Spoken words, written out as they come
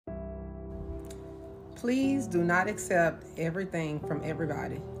Please do not accept everything from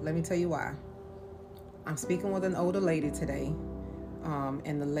everybody. Let me tell you why. I'm speaking with an older lady today,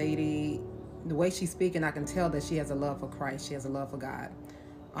 and the lady, the way she's speaking, I can tell that she has a love for Christ. She has a love for God.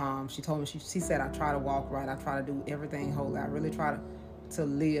 She told me, she said, I try to walk right. I try to do everything holy. I really try to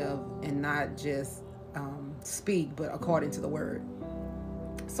live and not just speak, but according to the word.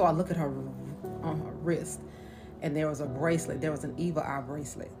 So I look at her on her wrist, and there was a bracelet. There was an evil eye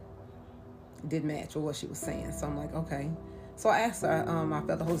bracelet. It didn't match with what she was saying. So I'm like, okay. So I asked her, I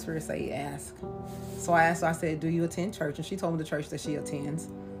felt the Holy Spirit say, ask. So I asked her, I said, do you attend church? And she told me the church that she attends.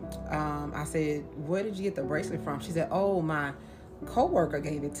 I said, where did you get the bracelet from? She said, oh, my coworker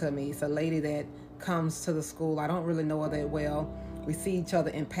gave it to me. It's a lady that comes to the school. I don't really know her that well. We see each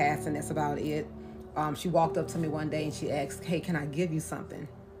other in passing. That's about it. She walked up to me one day and she asked, hey, can I give you something?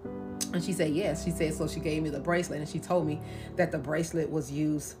 And she said, yes. She said, so she gave me the bracelet, and she told me that the bracelet was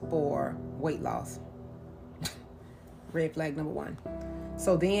used for weight loss. Red flag number one.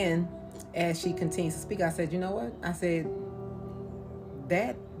 So then, as she continues to speak, I said, you know what? I said,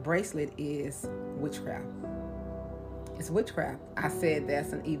 that bracelet is witchcraft. It's witchcraft. I said,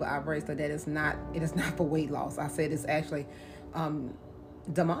 that's an evil eye bracelet. That is not, it is not for weight loss. I said, it's actually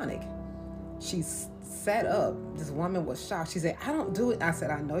demonic. She sat up. This woman was shocked. She said, I don't do it. I said,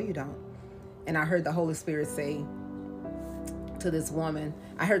 I know you don't. And I heard the Holy Spirit say to this woman,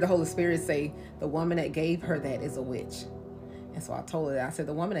 I heard the Holy Spirit say, the woman that gave her that is a witch. And so I told her that. I said,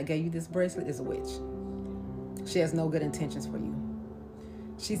 the woman that gave you this bracelet is a witch. She has no good intentions for you.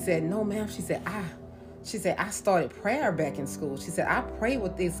 She said, no, ma'am. She said, I started prayer back in school. She said, I pray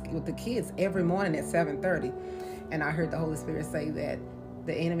with the kids every morning at 7:30. And I heard the Holy Spirit say that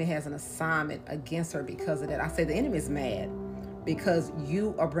the enemy has an assignment against her because of that. I said, the enemy is mad because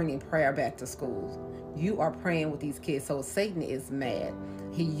you are bringing prayer back to schools. You are praying with these kids. So Satan is mad.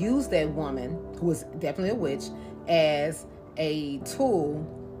 He used that woman, who is definitely a witch, as a tool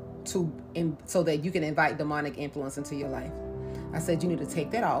so that you can invite demonic influence into your life. I said, you need to take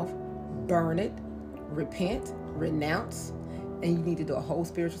that off, burn it, repent, renounce, and you need to do a whole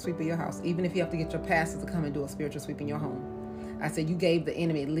spiritual sweep of your house. Even if you have to get your pastor to come and do a spiritual sweep in your home. I said, you gave the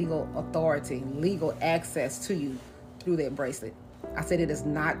enemy legal authority, legal access to you through that bracelet. I said, it is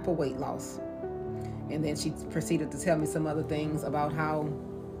not for weight loss. And then she proceeded to tell me some other things about how,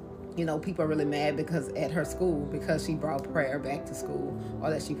 you know, people are really mad because at her school, because she brought prayer back to school,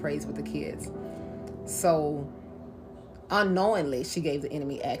 or that she prays with the kids. So unknowingly, she gave the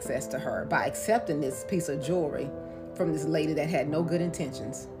enemy access to her by accepting this piece of jewelry from this lady that had no good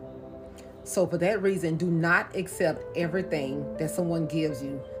intentions. So for that reason, do not accept everything that someone gives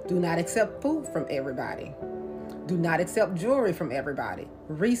you. Do not accept food from everybody. Do not accept jewelry from everybody.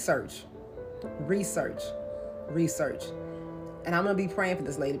 Research. And I'm going to be praying for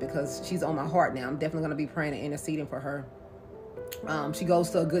this lady because she's on my heart now. I'm definitely going to be praying and interceding for her. She goes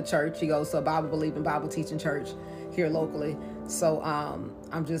to a good church. She goes to a Bible-believing, Bible-teaching church here locally. So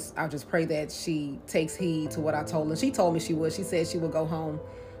I'll just pray that she takes heed to what I told her. She told me she would. She said she would go home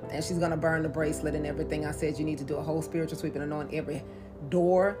and she's going to burn the bracelet and everything. I said, you need to do a whole spiritual sweep and anoint every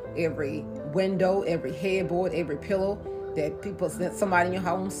door, every window, every headboard, every pillow that somebody in your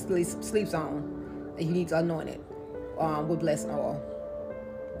home sleeps on. And you need to anoint it with blessed oil.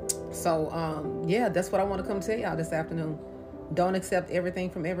 So, yeah, that's what I want to come tell y'all this afternoon. Don't accept everything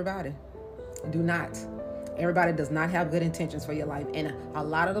from everybody. Do not. Everybody does not have good intentions for your life. And a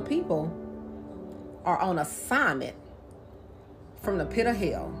lot of the people are on assignment from the pit of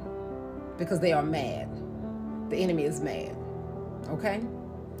hell because they are mad. The enemy is mad. Okay?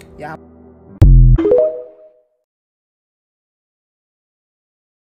 Y'all.